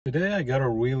Today I got a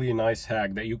really nice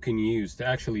hack that you can use to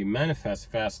actually manifest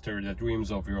faster the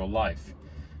dreams of your life.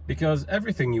 Because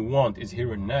everything you want is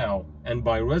here and now, and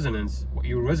by resonance, what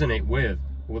you resonate with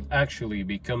will actually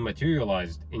become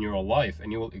materialized in your life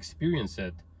and you will experience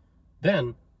it.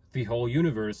 Then, the whole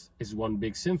universe is one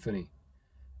big symphony.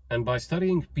 And by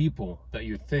studying people that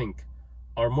you think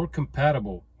are more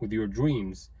compatible with your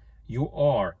dreams, you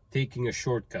are taking a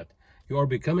shortcut. You are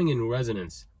becoming in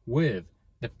resonance with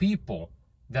the people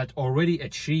that already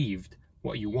achieved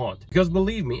what you want. Because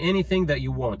believe me, anything that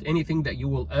you want, anything that you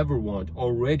will ever want,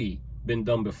 already been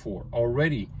done before,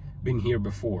 already been here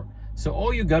before. So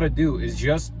all you gotta do is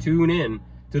just tune in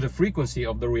to the frequency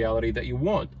of the reality that you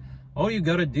want. All you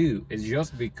gotta do is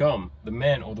just become the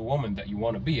man or the woman that you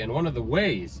want to be. And one of the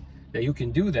ways that you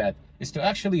can do that is to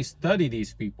actually study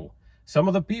these people. Some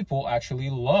of the people actually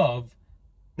love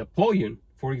Napoleon,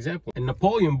 for example. And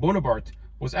Napoleon Bonaparte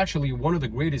was actually one of the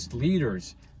greatest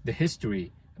leaders the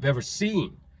history have ever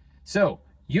seen. So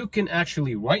you can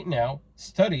actually right now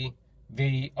study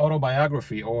the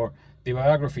autobiography or the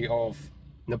biography of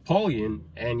Napoleon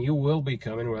and you will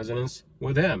become in resonance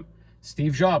with him.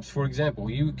 Steve Jobs, for example,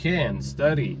 you can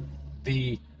study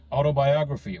the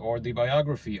autobiography or the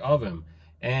biography of him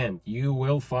and you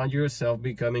will find yourself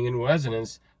becoming in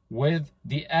resonance with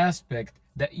the aspect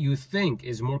that you think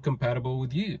is more compatible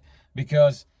with you.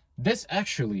 Because this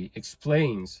actually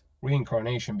explains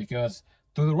reincarnation, because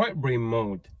to the right brain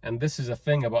mode, and this is a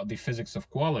thing about the physics of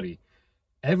quality,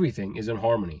 everything is in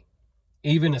harmony.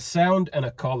 Even a sound and a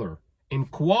color, in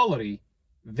quality,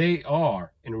 they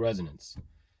are in resonance.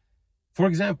 For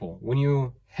example, when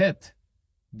you hit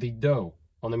the do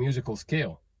on a musical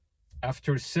scale,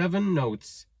 after 7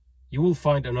 notes, you will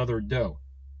find another do.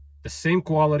 The same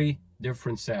quality,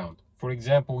 different sound. For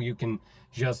example, you can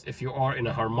just, if you are in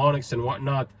a harmonics and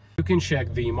whatnot, you can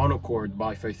check the monochord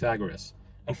by Pythagoras.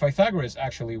 And Pythagoras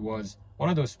actually was one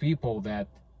of those people that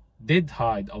did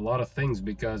hide a lot of things,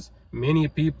 because many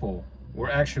people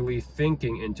were actually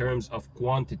thinking in terms of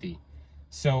quantity.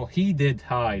 So he did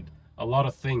hide a lot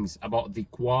of things about the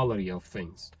quality of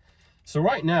things. So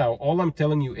right now, all I'm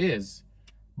telling you is,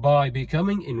 by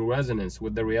becoming in resonance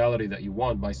with the reality that you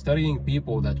want, by studying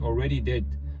people that already did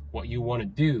what you want to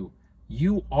do,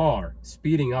 you are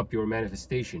speeding up your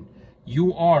manifestation.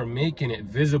 You are making it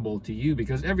visible to you,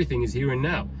 because everything is here and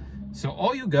now. So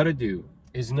all you gotta do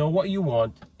is know what you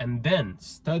want and then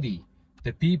study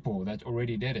the people that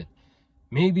already did it.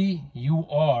 Maybe you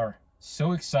are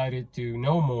so excited to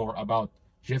know more about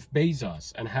Jeff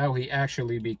Bezos and how he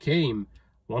actually became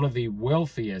one of the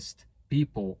wealthiest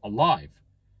people alive.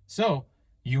 So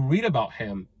you read about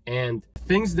him, and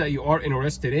things that you are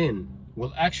interested in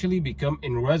will actually become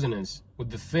in resonance with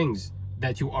the things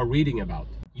that you are reading about.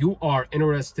 You are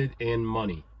interested in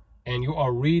money and you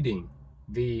are reading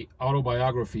the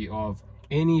autobiography of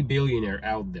any billionaire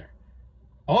out there.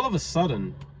 All of a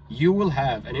sudden, you will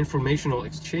have an informational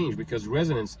exchange, because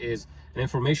resonance is an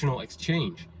informational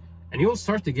exchange. And you will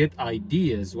start to get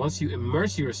ideas once you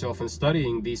immerse yourself in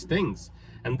studying these things.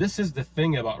 And this is the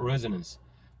thing about resonance.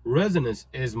 Resonance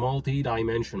is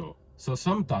multi-dimensional. So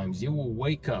sometimes you will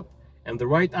wake up and the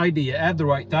right idea at the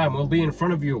right time will be in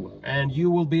front of you, and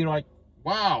you will be like,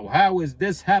 wow, how is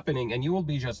this happening? And you will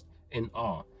be just in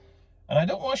awe. And I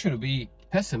don't want you to be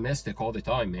pessimistic all the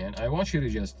time, man. I want you to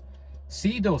just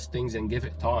see those things and give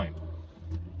it time.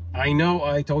 I know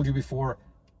I told you before,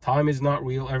 time is not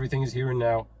real, everything is here and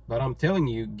now, but I'm telling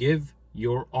you, give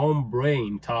your own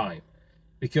brain time.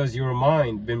 Because your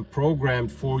mind been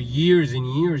programmed for years and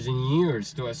years and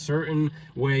years to a certain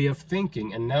way of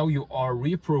thinking, and now you are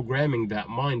reprogramming that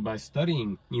mind by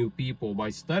studying new people, by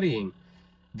studying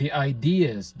the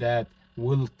ideas that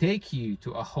will take you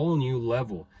to a whole new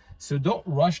level. So don't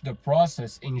rush the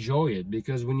process, enjoy it,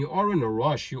 because when you are in a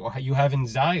rush, you have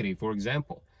anxiety, for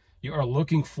example. You are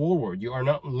looking forward, you are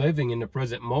not living in the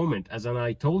present moment. As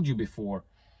I told you before,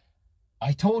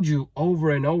 I told you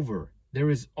over and over, there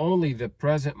is only the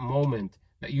present moment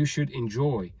that you should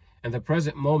enjoy. And the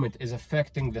present moment is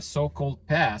affecting the so-called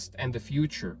past and the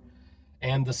future.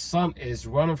 And the sun is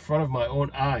right in front of my own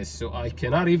eyes, so I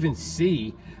cannot even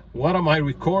see what am I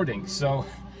recording. So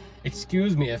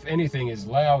excuse me if anything is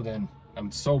loud, and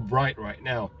I'm so bright right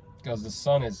now because the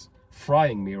sun is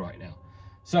frying me right now.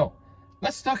 So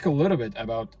let's talk a little bit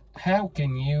about how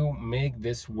can you make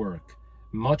this work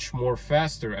much more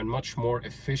faster and much more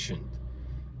efficient.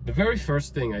 The very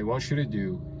first thing I want you to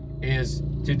do is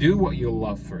to do what you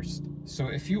love first. So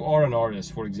if you are an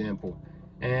artist, for example,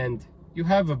 and you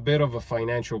have a bit of a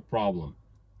financial problem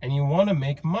and you want to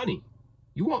make money,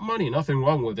 you want money, nothing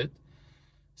wrong with it.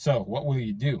 So what will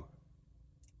you do?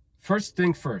 First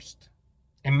thing first,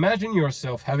 Imagine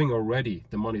yourself having already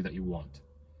the money that you want.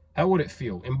 How would it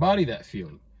feel? Embody that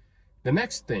feeling. The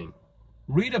next thing,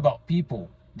 read about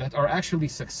people that are actually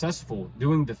successful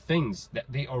doing the things that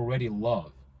they already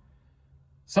love.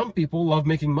 Some people love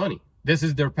making money. This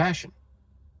is their passion.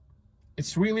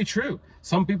 It's really true.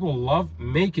 Some people love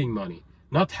making money.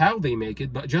 Not how they make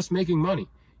it, but just making money.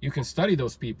 You can study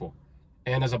those people.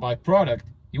 And as a byproduct,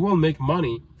 you will make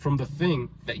money from the thing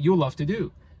that you love to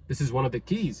do. This is one of the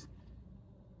keys.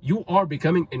 You are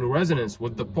becoming in resonance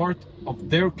with the part of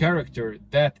their character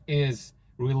that is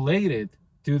related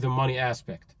to the money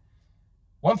aspect.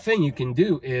 One thing you can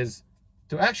do is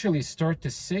to actually start to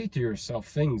say to yourself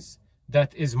things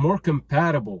that is more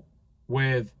compatible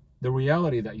with the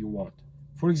reality that you want.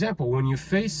 For example, when you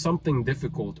face something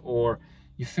difficult or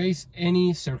you face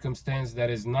any circumstance that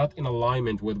is not in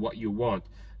alignment with what you want,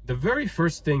 the very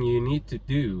first thing you need to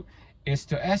do is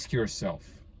to ask yourself,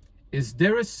 is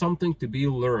there something to be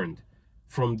learned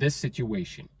from this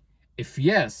situation? If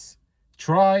yes,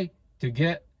 try to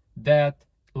get that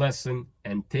lesson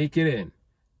and take it in.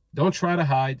 Don't try to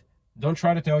hide. Don't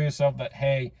try to tell yourself that,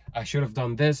 hey, I should have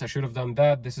done this, I should have done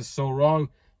that, this is so wrong.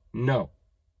 No.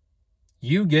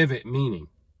 You give it meaning.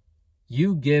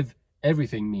 You give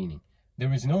everything meaning.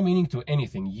 There is no meaning to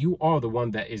anything. You are the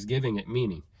one that is giving it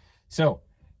meaning. So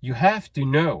you have to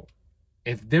know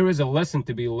if there is a lesson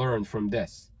to be learned from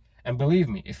this. And believe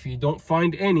me, if you don't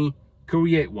find any,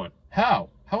 create one. How?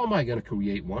 How am I going to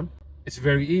create one? It's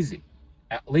very easy.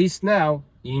 At least now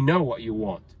you know what you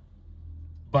want.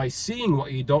 By seeing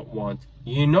what you don't want,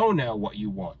 you know now what you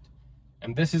want.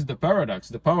 And this is the paradox,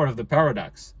 the power of the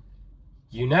paradox.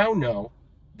 You now know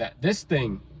that this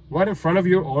thing right in front of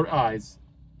your own eyes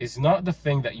is not the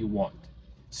thing that you want.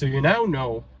 So you now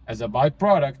know, as a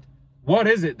byproduct, what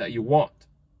is it that you want?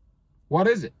 What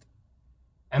is it?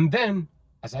 And then,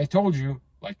 as I told you,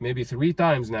 like maybe 3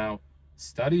 times now,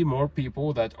 study more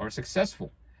people that are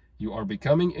successful. You are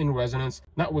becoming in resonance,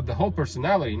 not with the whole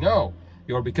personality, no.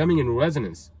 You are becoming in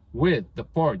resonance with the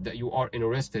part that you are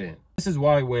interested in. This is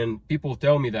why when people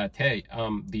tell me that, hey,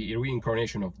 the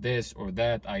reincarnation of this or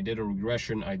that, I did a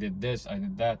regression, I did this, I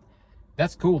did that,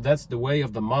 that's cool. That's the way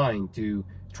of the mind to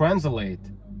translate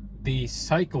the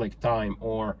cyclic time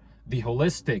or the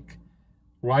holistic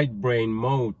right brain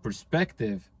mode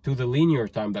perspective to the linear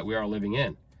time that we are living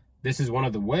in. This is one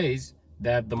of the ways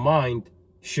that the mind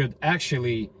should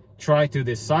actually try to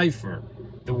decipher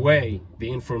the way the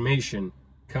information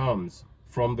comes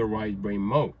from the right brain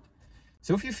mode.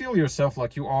 So if you feel yourself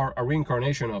like you are a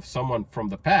reincarnation of someone from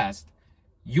the past,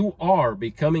 you are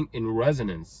becoming in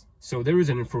resonance. So there is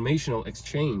an informational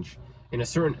exchange in a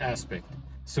certain aspect.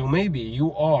 So maybe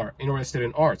you are interested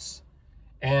in arts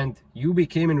and you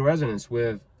became in resonance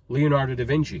with Leonardo da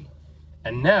Vinci.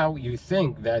 And now you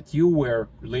think that you were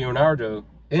Leonardo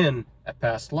in a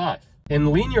past life.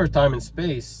 In linear time and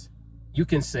space, you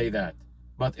can say that.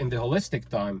 But in the holistic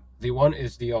time, the one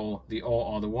is the all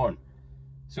are the one.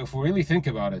 So if we really think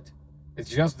about it, it's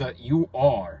just that you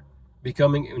are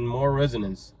becoming in more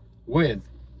resonance with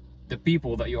the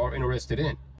people that you are interested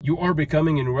in. You are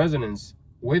becoming in resonance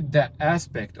with that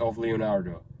aspect of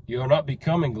Leonardo. You are not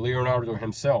becoming Leonardo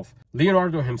himself.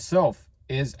 Leonardo himself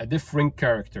is a different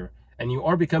character, and you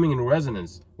are becoming in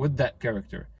resonance with that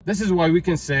character. This is why we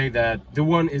can say that the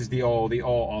one is the all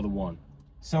are the one.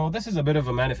 So this is a bit of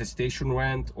a manifestation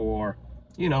rant, or,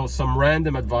 you know, some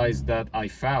random advice that I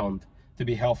found to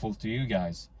be helpful to you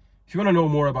guys. If you want to know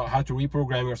more about how to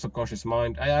reprogram your subconscious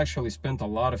mind, I actually spent a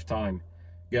lot of time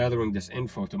gathering this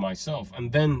info to myself.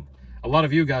 And then a lot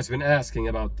of you guys have been asking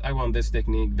about, I want this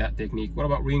technique, that technique. What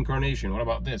about reincarnation? What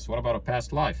about this? What about a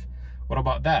past life? What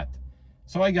about that?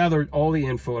 So I gathered all the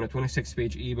info in a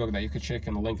 26-page ebook that you could check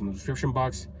in the link in the description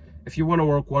box. If you want to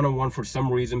work one-on-one for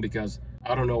some reason, because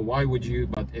I don't know why would you,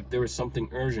 but if there is something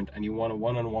urgent and you want a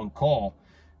one-on-one call,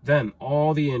 then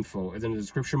all the info is in the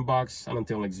description box. And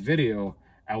until next video,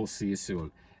 I will see you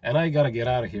soon. And I gotta get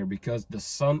out of here because the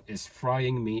sun is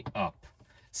frying me up.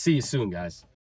 See you soon, guys.